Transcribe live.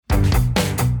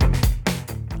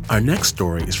Our next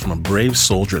story is from a brave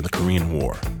soldier in the Korean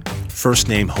War. First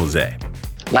name, Jose.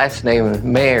 Last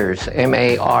name, Mares,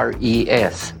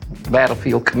 M-A-R-E-S.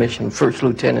 Battlefield Commission, First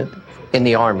Lieutenant in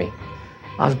the Army.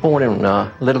 I was born in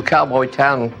a little cowboy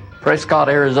town, Prescott,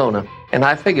 Arizona, and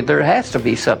I figured there has to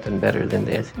be something better than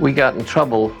this. We got in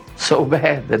trouble so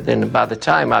bad that then by the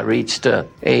time I reached the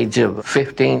age of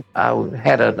 15, I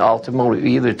had an ultimatum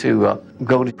either to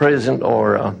go to prison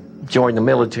or join the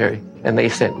military, and they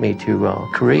sent me to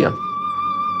Korea.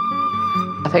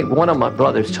 I think one of my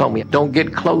brothers told me, don't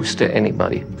get close to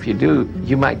anybody. If you do,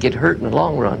 you might get hurt in the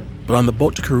long run. But on the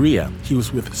boat to Korea, he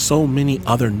was with so many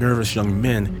other nervous young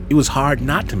men, it was hard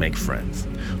not to make friends.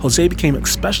 Jose became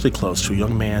especially close to a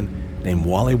young man named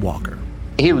Wally Walker.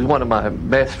 He was one of my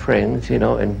best friends,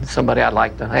 and somebody I'd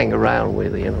like to hang around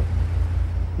with,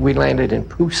 We landed in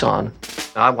Busan.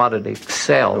 I wanted to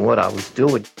excel in what I was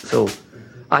doing, so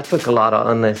I took a lot of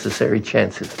unnecessary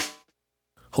chances.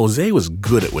 Jose was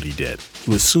good at what he did.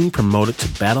 He was soon promoted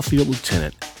to battlefield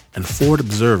lieutenant and forward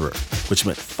observer, which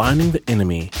meant finding the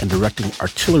enemy and directing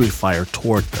artillery fire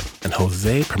toward them. And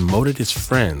Jose promoted his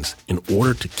friends in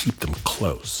order to keep them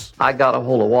close. I got a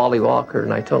hold of Wally Walker,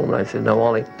 and I told him, I said, no,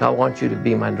 Wally, I want you to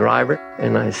be my driver.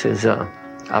 And I says,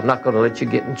 I'm not going to let you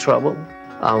get in trouble.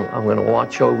 I'm going to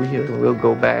watch over you, and we'll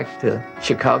go back to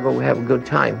Chicago. We'll have a good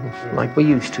time like we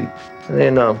used to. And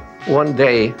then one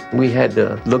day, we had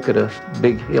to look at a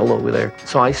big hill over there.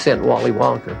 So I sent Wally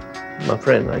Walker, my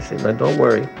friend. I said, now, don't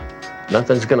worry.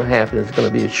 Nothing's going to happen. It's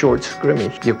going to be a short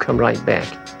scrimmage. You'll come right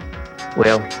back.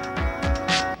 Well,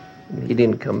 he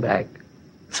didn't come back.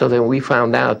 So then we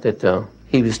found out that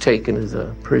he was taken as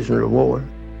a prisoner of war.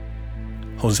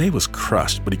 Jose was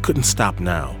crushed, but he couldn't stop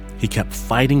now. He kept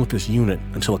fighting with his unit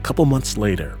until a couple months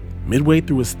later, midway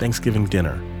through his Thanksgiving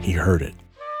dinner, he heard it.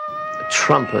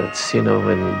 Trumpets,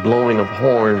 and blowing of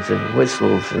horns and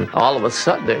whistles, and all of a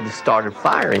sudden they just started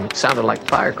firing. It sounded like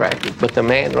firecrackers. But the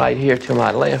man right here to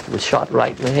my left was shot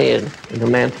right in the head, and the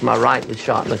man to my right was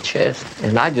shot in the chest.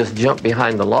 And I just jumped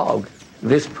behind the log.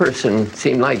 This person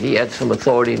seemed like he had some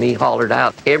authority, and he hollered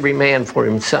out, every man for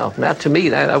himself. Now, to me,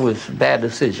 that was a bad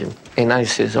decision. And I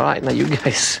says, all right, now you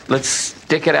guys, let's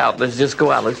stick it out. Let's just go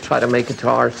out. Let's try to make it to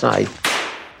our side.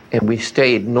 And we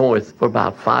stayed north for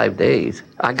about 5 days.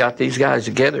 I got these guys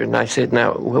together, and I said,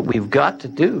 now, what we've got to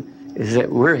do is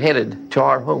that we're headed to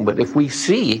our home. But if we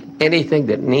see anything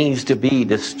that needs to be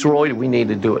destroyed, we need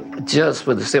to do it, just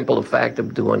for the simple fact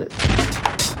of doing it.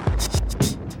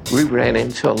 We ran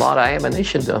into a lot of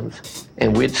ammunition dumps,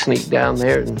 and we'd sneak down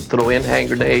there and throw in hand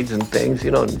grenades and things,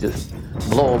 and just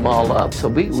blow them all up. So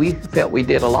we felt we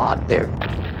did a lot there.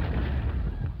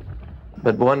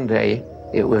 But one day,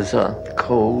 it was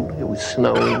cold, it was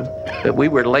snowing, but we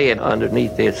were laying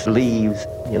underneath these leaves,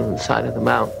 on the side of the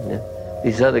mountain. And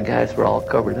these other guys were all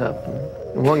covered up.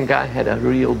 And one guy had a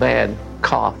real bad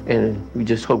cough, and we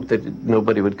just hoped that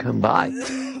nobody would come by.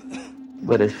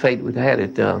 But as fate would have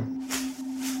it,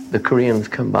 the Koreans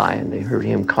come by and they heard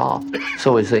him cough.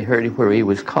 So as they heard where he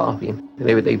was coughing,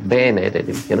 they bayoneted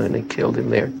him, and they killed him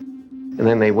there. And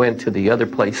then they went to the other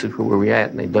places where we were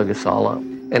at, and they dug us all up.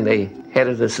 And they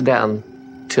headed us down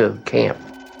to camp.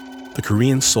 The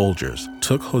Korean soldiers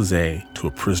took Jose to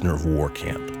a prisoner of war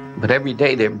camp. But every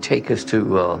day they would take us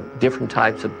to different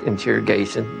types of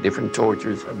interrogation, different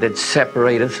tortures. They'd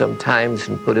separate us sometimes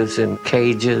and put us in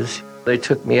cages. They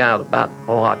took me out about,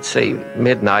 I'd say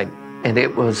midnight, and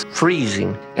it was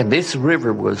freezing. And this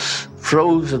river was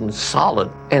frozen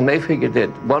solid. And they figured that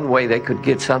one way they could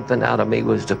get something out of me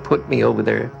was to put me over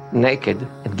there naked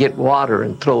and get water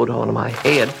and throw it on my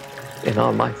head and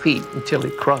on my feet until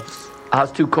it crushed. I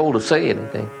was too cold to say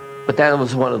anything. But that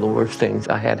was one of the worst things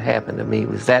I had happen to me,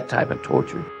 was that type of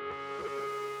torture.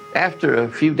 After a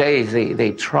few days,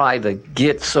 they tried to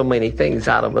get so many things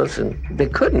out of us, and they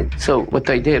couldn't. So what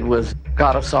they did was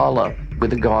got us all up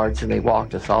with the guards, and they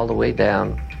walked us all the way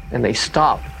down, and they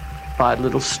stopped by a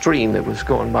little stream that was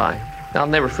going by. I'll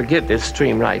never forget this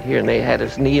stream right here, and they had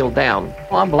us kneel down.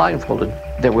 Well, I'm blindfolded.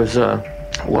 There was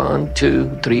 1,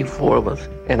 2, 3, 4 of us,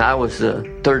 and I was the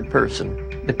third person.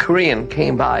 The Korean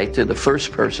came by to the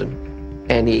first person,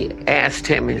 and he asked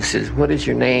him, he says, what is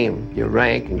your name, your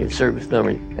rank, and your service number?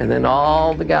 And then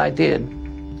all the guy did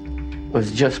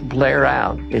was just blare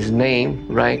out his name,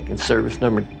 rank, and service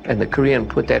number. And the Korean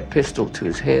put that pistol to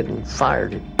his head and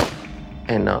fired it.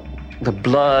 And the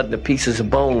blood, the pieces of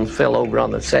bone fell over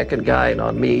on the second guy and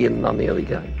on me and on the other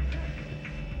guy.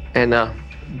 And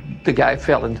the guy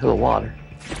fell into the water.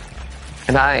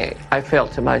 And I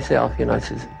felt to myself, I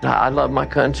said, I love my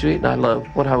country and I love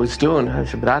what I was doing. I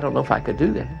said, but I don't know if I could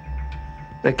do that.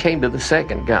 They came to the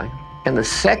second guy. And the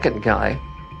second guy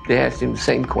They asked him the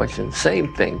same question,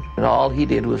 same thing. And all he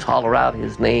did was holler out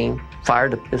his name,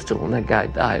 fired a pistol, and that guy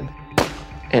died.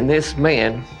 And this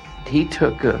man, he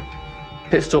took a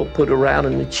pistol, put it around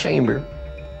in the chamber,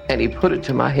 and he put it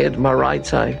to my head, to my right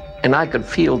side, and I could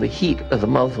feel the heat of the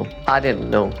muzzle. I didn't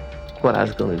know what I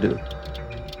was going to do.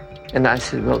 And I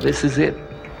said, well, this is it.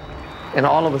 And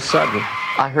all of a sudden,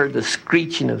 I heard the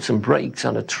screeching of some brakes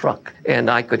on a truck, and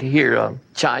I could hear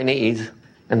Chinese,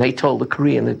 and they told the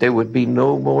Korean that there would be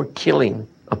no more killing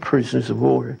of prisoners of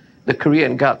war. The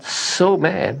Korean got so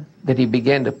mad that he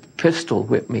began to pistol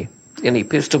whip me, and he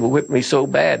pistol whipped me so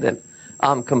bad that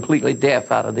I'm completely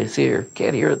deaf out of this ear,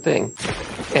 can't hear a thing.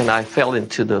 And I fell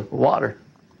into the water.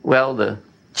 Well, the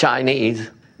Chinese,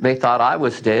 they thought I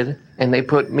was dead, and they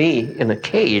put me in a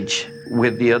cage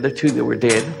with the other two that were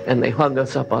dead, and they hung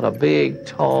us up on a big,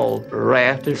 tall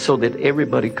rafter so that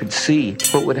everybody could see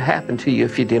what would happen to you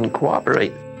if you didn't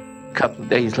cooperate. A couple of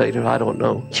days later, I don't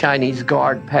know, Chinese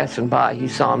guard passing by, he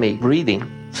saw me breathing,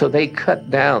 so they cut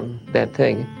down that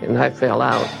thing, and I fell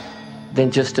out.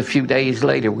 Then just a few days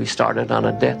later, we started on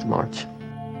a death march.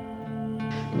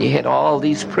 And you had all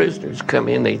these prisoners come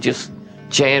in, they just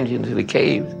jammed into the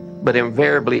caves, but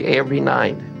invariably every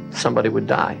night, somebody would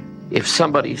die. If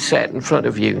somebody sat in front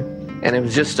of you, and it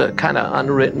was just a kind of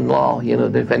unwritten law, you know,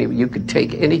 that if you could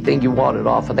take anything you wanted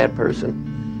off of that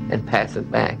person and pass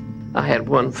it back. I had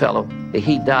one fellow,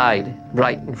 he died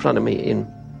right in front of me in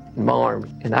my arms,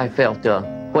 and I felt,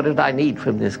 what did I need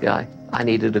from this guy? I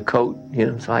needed a coat, you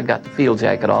know, so I got the field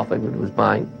jacket off of him, it was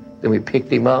mine. Then we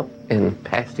picked him up and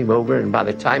passed him over, and by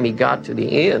the time he got to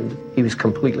the end, he was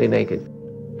completely naked.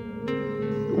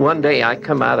 One day I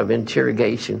come out of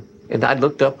interrogation, and I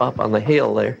looked up on the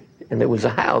hill there, and there was a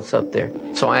house up there.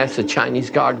 So I asked the Chinese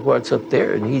guard what's up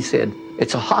there, and he said,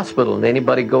 it's a hospital, and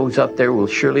anybody goes up there will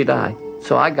surely die.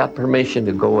 So I got permission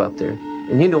to go up there.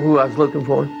 And you know who I was looking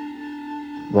for?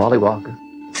 Wally Walker.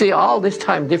 See, all this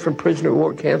time, different prisoner of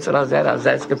war camps that I was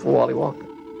asking for Wally Walker.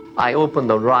 I opened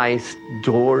the rice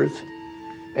doors,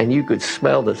 and you could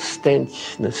smell the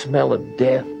stench and the smell of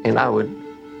death, and I would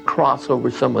cross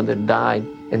over someone that died,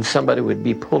 and somebody would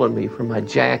be pulling me from my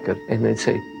jacket, and they'd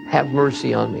say, have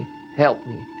mercy on me, help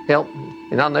me, help me.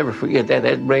 And I'll never forget that.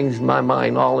 That rings in my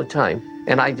mind all the time.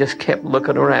 And I just kept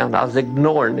looking around. I was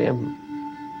ignoring them.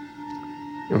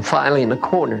 And finally, in the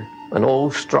corner, an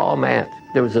old straw mat,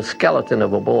 there was a skeleton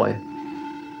of a boy,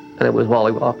 and it was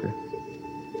Wally Walker.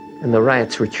 And the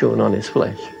rats were chewing on his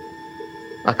flesh.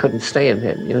 I couldn't stand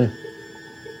that, you know.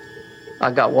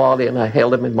 I got Wally, and I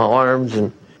held him in my arms,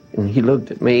 and he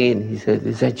looked at me, and he said,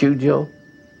 is that you, Joe?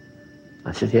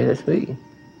 I said, yeah, that's me.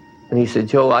 And he said,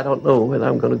 Joe, I don't know whether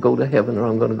I'm going to go to heaven or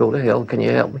I'm going to go to hell. Can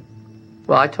you help me?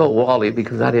 Well, I told Wally,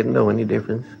 because I didn't know any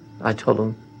difference. I told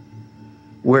him,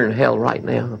 we're in hell right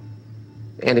now.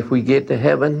 And if we get to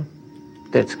heaven,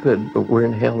 that's good, but we're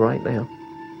in hell right now.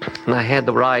 And I had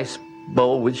the rice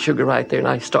bowl with sugar right there, and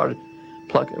I started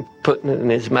putting it in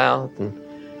his mouth and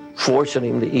forcing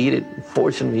him to eat it,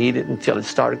 until it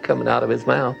started coming out of his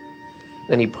mouth.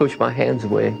 Then he pushed my hands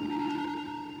away,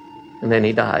 and then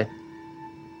he died.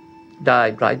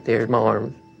 Died right there in my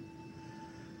arms.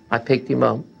 I picked him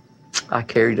up. I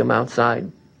carried him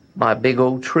outside by a big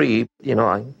old tree. You know,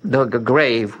 I dug a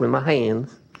grave with my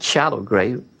hands, shallow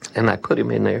grave, and I put him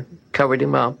in there, covered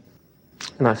him up,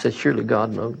 and I said, surely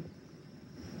God knows.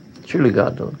 Surely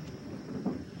God knows.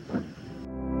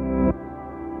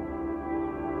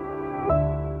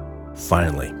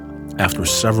 Finally, after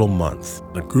several months,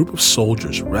 a group of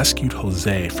soldiers rescued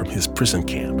Jose from his prison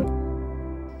camp.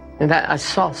 And I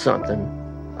saw something.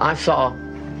 I saw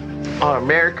our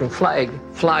American flag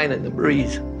flying in the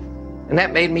breeze. And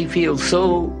that made me feel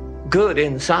so good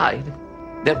inside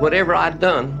that whatever I'd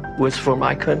done was for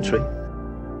my country.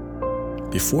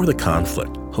 Before the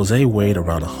conflict, Jose weighed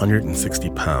around 160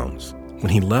 pounds. When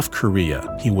he left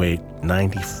Korea, he weighed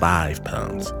 95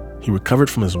 pounds. He recovered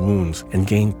from his wounds and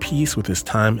gained peace with his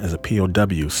time as a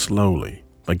POW slowly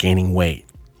by gaining weight,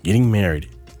 getting married,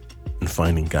 and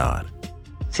finding God.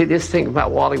 See, this thing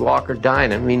about Wally Walker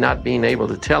dying and me not being able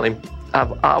to tell him,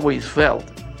 I've always felt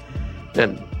that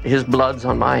his blood's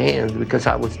on my hands because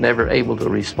I was never able to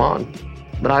respond.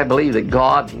 But I believe that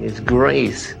God in his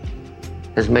grace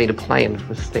has made a plan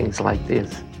for things like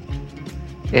this.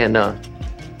 And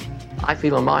I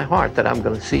feel in my heart that I'm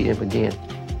going to see him again.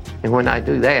 And when I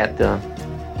do that,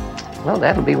 well,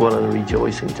 that'll be one of the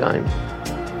rejoicing times.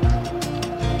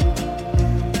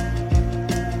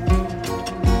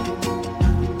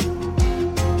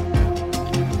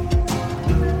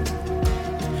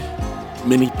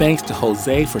 Many thanks to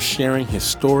Jose for sharing his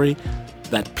story.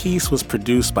 That piece was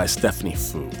produced by Stephanie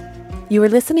Fu. You are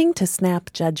listening to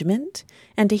Snap Judgment,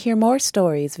 and to hear more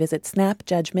stories, visit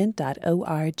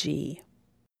snapjudgment.org.